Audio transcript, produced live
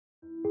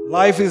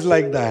Life is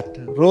like that,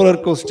 roller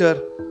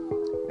coaster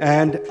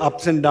and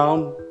ups and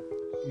downs.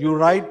 You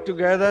ride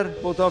together,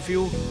 both of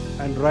you,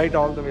 and ride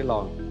all the way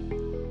along.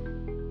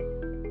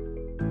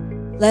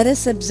 Let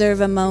us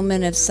observe a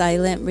moment of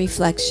silent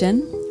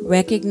reflection,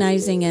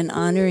 recognizing and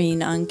honoring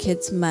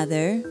Ankit's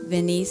mother,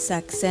 Vinnie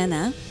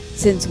Saxena,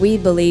 since we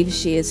believe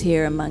she is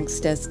here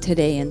amongst us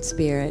today in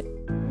spirit.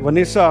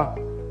 Vanessa,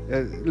 a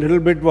little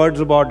bit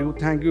words about you.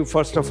 Thank you,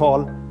 first of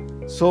all,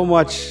 so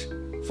much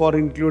for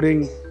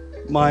including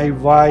my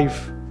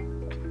wife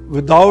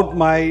without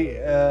my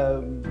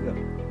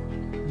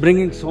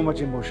bringing so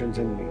much emotions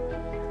in me.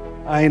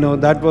 I know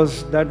that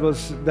was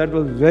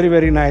very,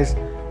 very nice.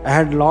 I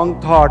had long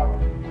thought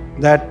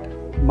that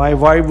my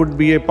wife would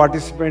be a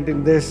participant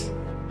in this,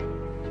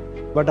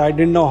 but I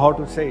didn't know how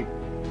to say it,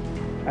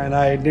 and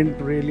I didn't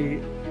really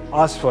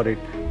ask for it.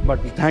 But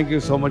thank you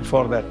so much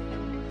for that.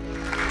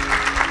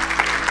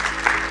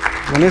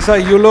 Vanessa,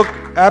 you look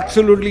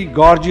absolutely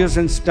gorgeous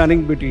and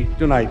stunning beauty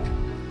tonight.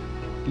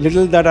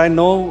 Little that I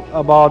know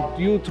about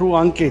you through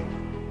Ankit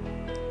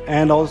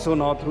and also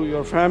now through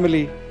your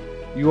family,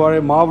 you are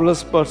a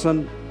marvelous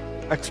person,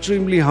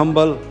 extremely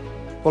humble,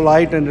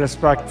 polite and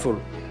respectful.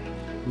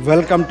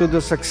 Welcome to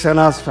the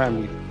Saxena's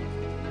family.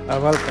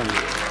 Welcome.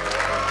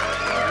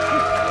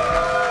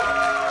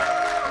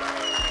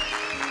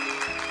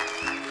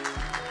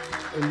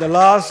 In the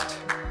last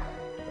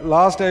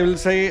I will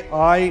say,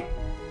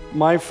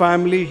 my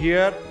family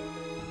here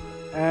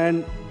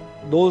and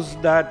those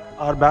that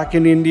are back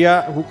in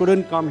India who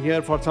couldn't come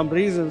here for some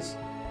reasons,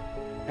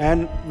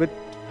 and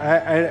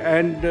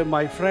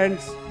my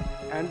friends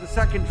and the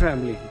second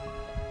family,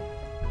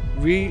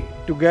 we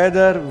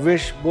together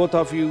wish both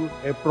of you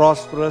a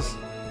prosperous,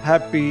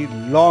 happy,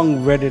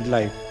 long wedded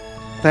life.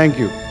 Thank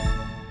you.